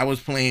 I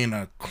was playing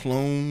a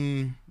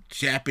clone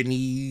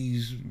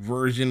Japanese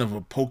version of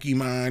a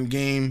Pokemon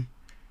game.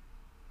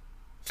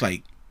 It's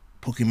like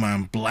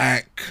Pokemon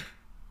Black.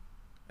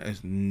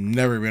 There's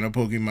never been a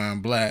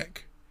Pokemon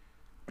Black.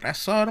 But I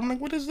saw it, I'm like,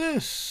 what is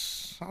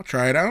this? I'll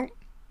try it out.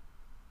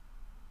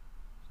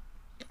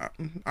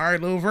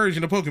 Alright, little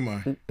version of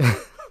Pokemon.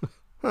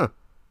 Huh.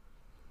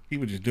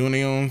 People just doing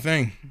their own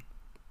thing.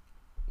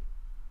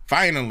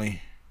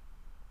 Finally.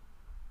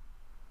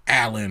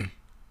 Alan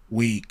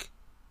Week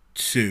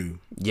 2.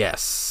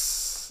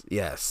 Yes.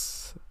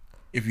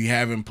 If you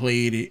haven't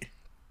played it,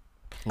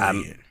 play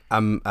it.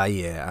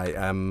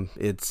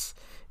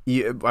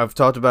 I've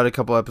talked about it a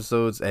couple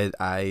episodes, and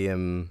I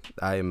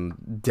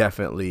am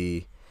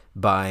definitely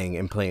buying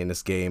and playing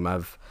this game.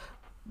 I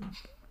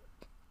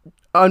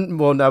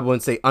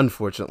wouldn't say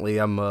unfortunately.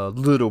 I'm a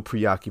little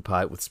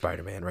preoccupied with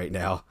Spider-Man right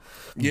now,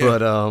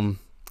 but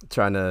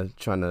trying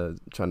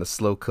to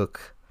slow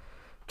cook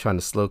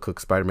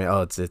Spider-Man.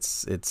 Oh,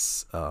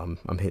 it's I'm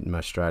hitting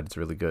my stride. It's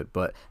really good.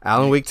 But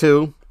Alan Wake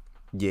 2,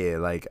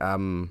 like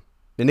and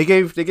they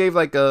gave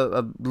like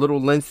a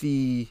little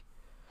lengthy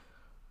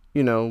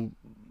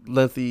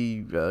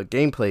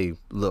gameplay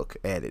look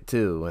at it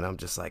too, and I'm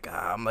just like,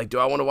 do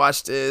I want to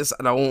watch this?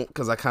 I don't,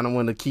 because I kind of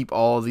want to keep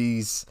all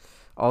these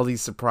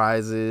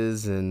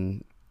surprises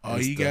and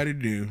all you gotta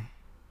do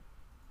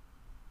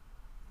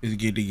is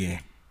get the game.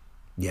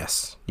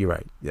 Yes, you're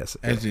right. Yes,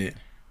 that's it.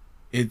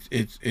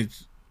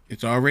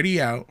 It's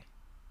already out.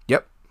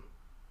 Yep.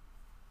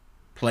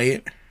 Play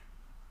it.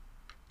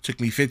 Took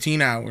me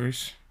 15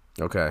 hours.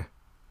 Okay.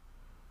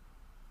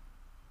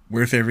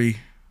 Worth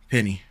every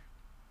penny.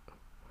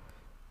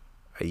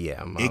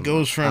 Yeah, I'm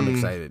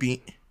excited.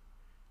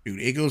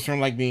 It goes from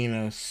like being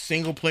a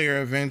single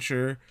player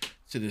adventure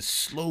to this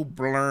slow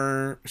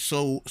burn,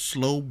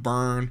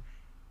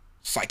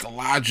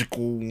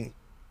 psychological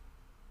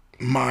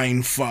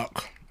mind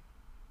fuck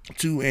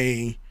to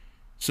a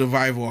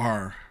survival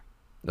horror.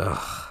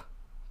 Ugh,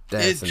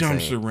 it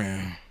jumps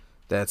around.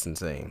 That's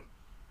insane.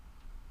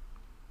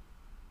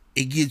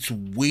 It gets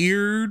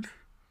weird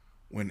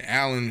when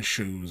Alan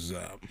shows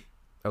up.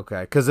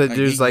 Okay, because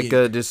there's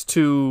there's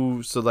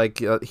two. So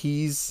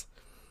he's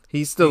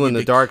still in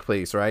the dark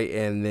place, right?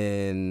 And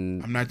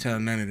then I'm not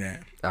telling none of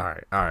that. All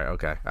right,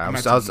 okay. I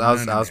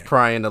was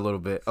prying a little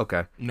bit.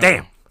 Okay, no.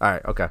 Damn. All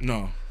right, okay.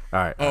 No.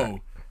 All right.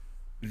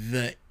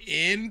 The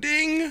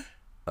ending.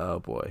 Oh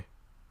boy.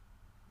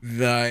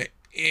 The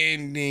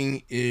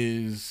ending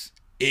is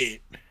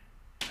it.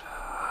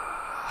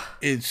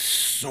 It's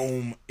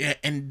so,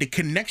 and the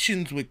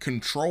connections with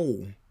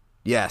Control.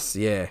 Yes.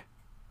 Yeah.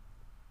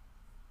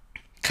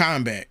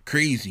 Combat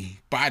crazy,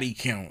 body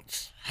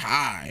counts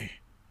high.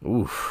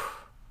 Oof.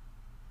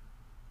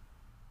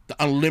 The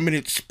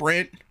unlimited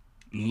sprint,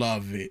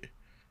 love it,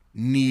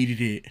 needed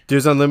it.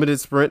 There's unlimited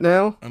sprint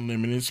now.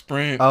 Unlimited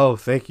sprint. Oh,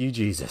 thank you,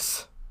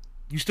 Jesus.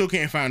 You still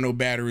can't find no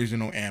batteries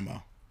and no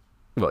ammo.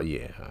 Well,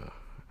 yeah.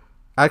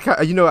 I'd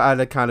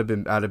have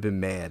been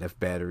mad if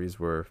batteries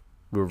were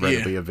were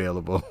readily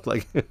available.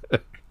 Like,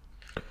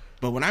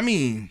 but when I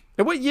mean,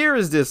 and what year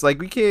is this? Like,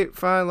 we can't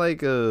find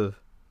like a.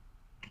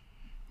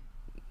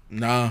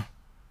 Nah,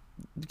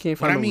 you can't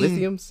find the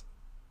lithiums.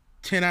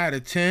 10 out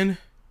of 10.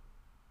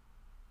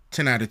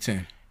 10 out of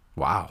 10.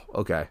 Wow.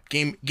 Okay.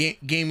 Game of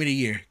the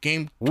year.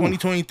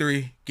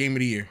 2023 game of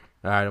the year.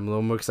 All right, I'm a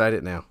little more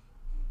excited now.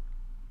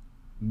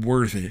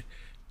 Worth it.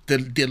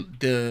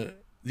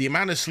 The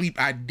amount of sleep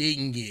I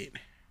didn't get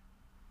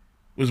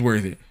was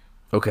worth it.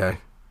 Okay.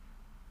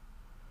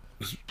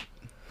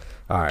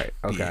 All right.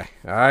 Okay.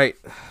 Yeah. All right.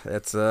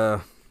 That's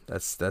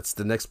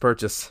the next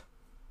purchase.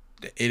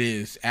 It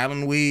is.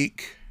 Alan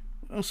Wake.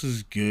 What else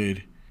is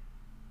good?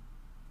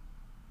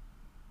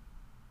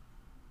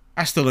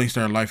 I still ain't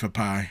started Life of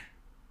Pi.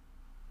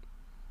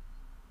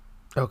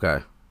 Okay.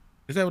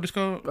 Is that what it's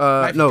called?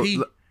 No.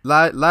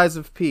 Lies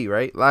of P,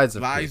 right? Lies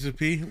of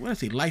P. What did I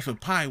say? Life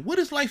of Pi. What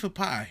is Life of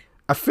Pi?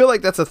 I feel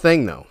like that's a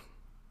thing, though.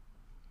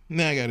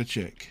 Now I gotta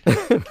check.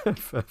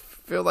 I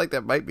feel like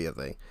that might be a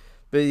thing.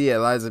 But yeah,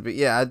 Lies of P.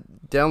 Yeah, I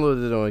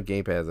downloaded it on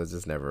Game Pass. I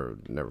just never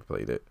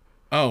played it.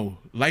 Oh,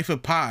 Life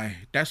of Pi.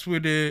 That's where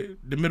the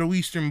Middle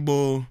Eastern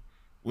bull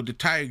with the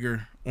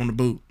tiger on the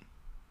boot.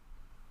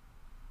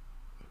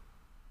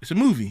 It's a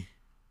movie.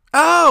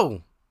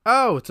 Oh,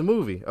 it's a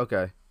movie.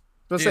 Okay.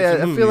 I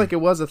feel like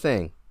it was a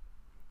thing.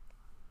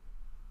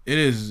 It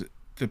is.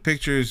 The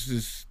picture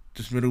is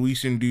this Middle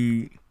Eastern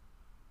dude.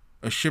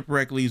 A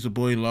shipwreck leaves a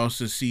boy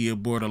lost at sea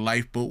aboard a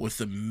lifeboat with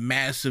a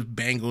massive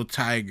Bengal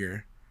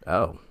tiger.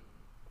 Oh.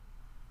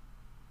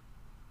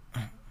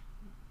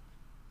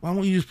 Why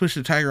won't you just push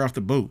the tiger off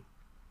the boat?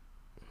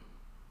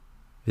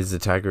 Is the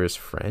tiger his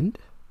friend?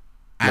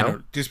 I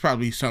don't. There's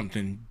probably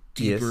something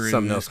deeper.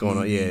 Something else going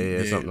on.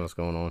 Yeah, something else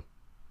going on.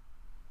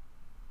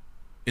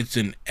 It's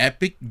an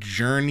epic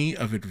journey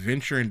of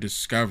adventure and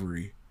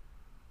discovery.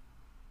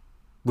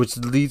 Which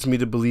leads me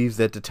to believe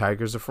that the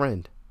tiger's a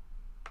friend.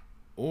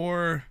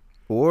 Or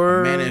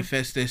a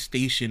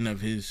manifestation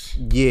of his.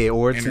 Yeah,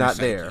 or it's not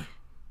psyche. there.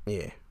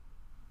 Yeah.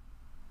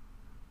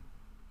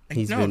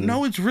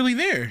 No, it's really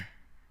there.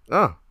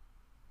 Oh.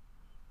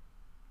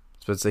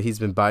 So he's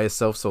been by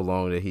himself so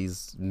long that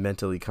he's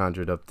mentally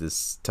conjured up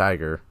this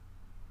tiger.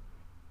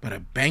 But a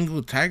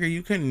Bengal tiger,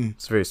 you couldn't.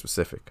 It's very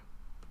specific.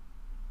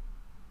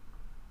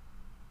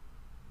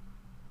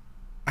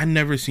 I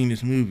never seen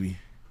this movie.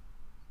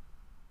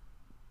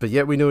 But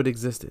yet we know it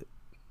existed.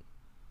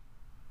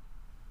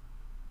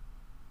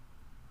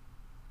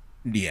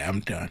 Yeah, I'm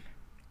done.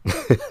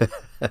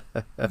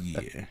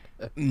 Yeah.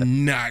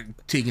 Not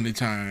taking the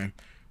time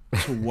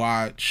to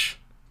watch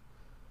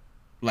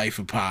Life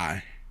of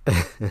Pi.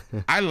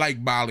 I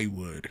like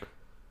Bollywood.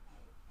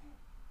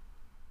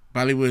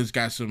 Bollywood's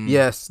got some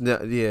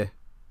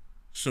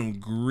some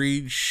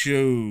great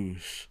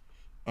shows.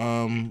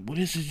 What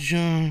is it,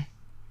 John?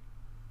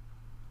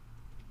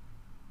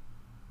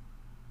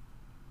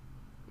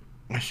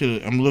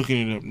 I'm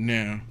looking it up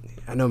now.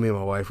 I know me and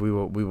my wife, we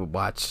would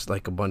watch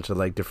like a bunch of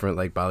like different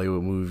like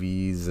Bollywood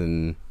movies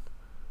and.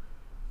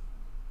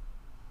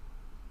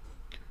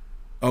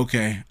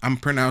 Okay, I'm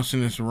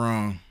pronouncing this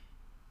wrong.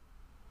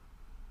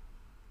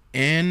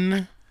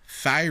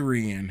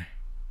 N-Thyrian.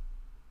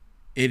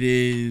 It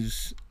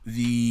is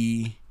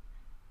the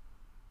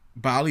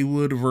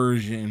Bollywood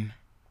version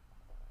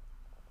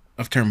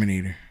of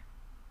Terminator.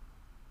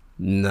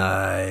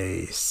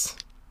 Nice.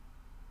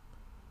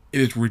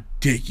 It is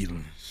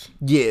ridiculous.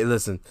 Yeah,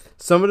 listen.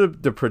 Some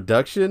of the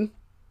production,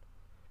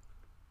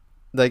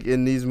 like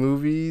in these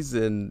movies,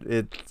 and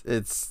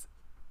it's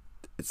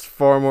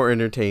far more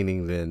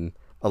entertaining than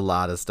a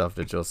lot of stuff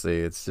that you'll see.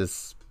 It's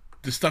just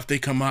the stuff they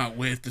come out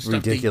with, the stuff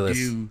ridiculous.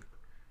 They do.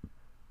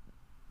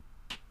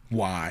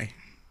 Why?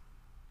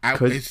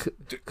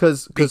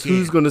 Because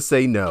who's gonna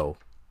say no?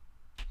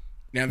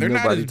 Now they're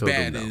not as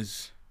bad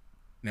as.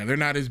 Now they're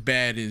not as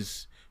bad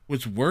as.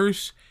 What's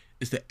worse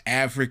is the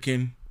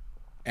African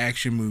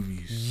action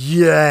movies.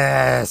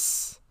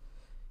 Yes.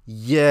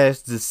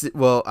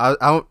 Well, I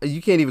don't,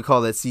 you can't even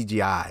call that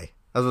CGI.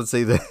 I was gonna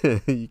say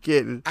that you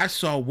can't. I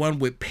saw one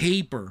with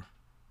paper,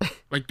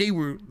 like there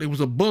was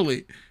a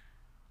bullet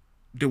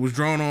that was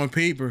drawn on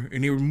paper,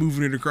 and they were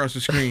moving it across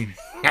the screen.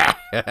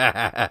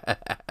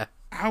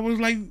 I was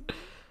like,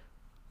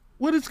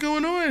 "What is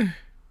going on?"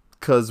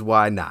 'Cause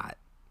why not?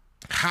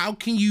 How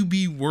can you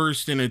be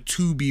worse than a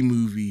Tubi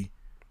movie?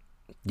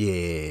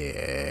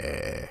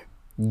 Yeah.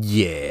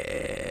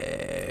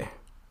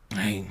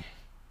 Dang.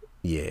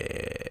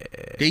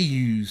 Yeah.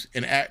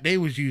 They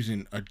was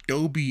using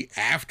Adobe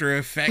After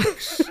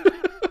Effects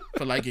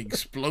for like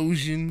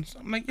explosions.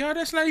 I'm like, yo,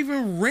 that's not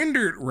even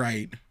rendered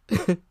right.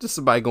 Just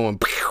somebody going.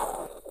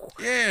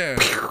 Yeah.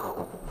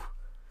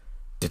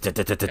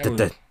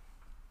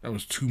 That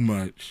was too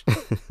much.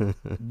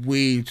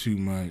 Way too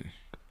much.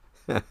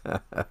 All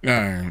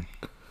right.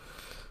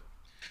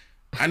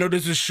 I know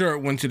this is a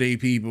short one today,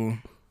 people.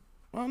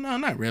 Well, no,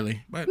 not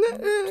really, but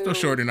still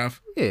short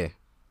enough. Yeah.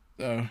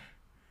 So,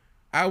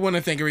 I want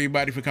to thank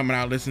everybody for coming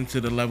out, listening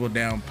to the Level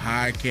Down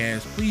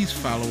podcast. Please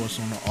follow us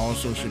on all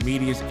social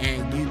medias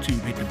and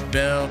YouTube. Hit the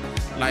bell,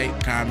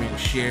 like, comment,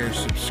 share,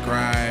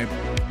 subscribe.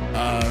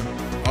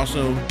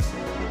 Also,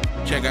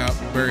 check out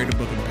Bury the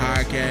Booking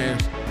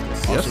podcast.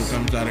 Also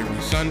comes out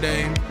every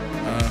Sunday.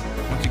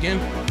 Once again,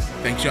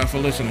 thanks y'all for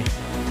listening.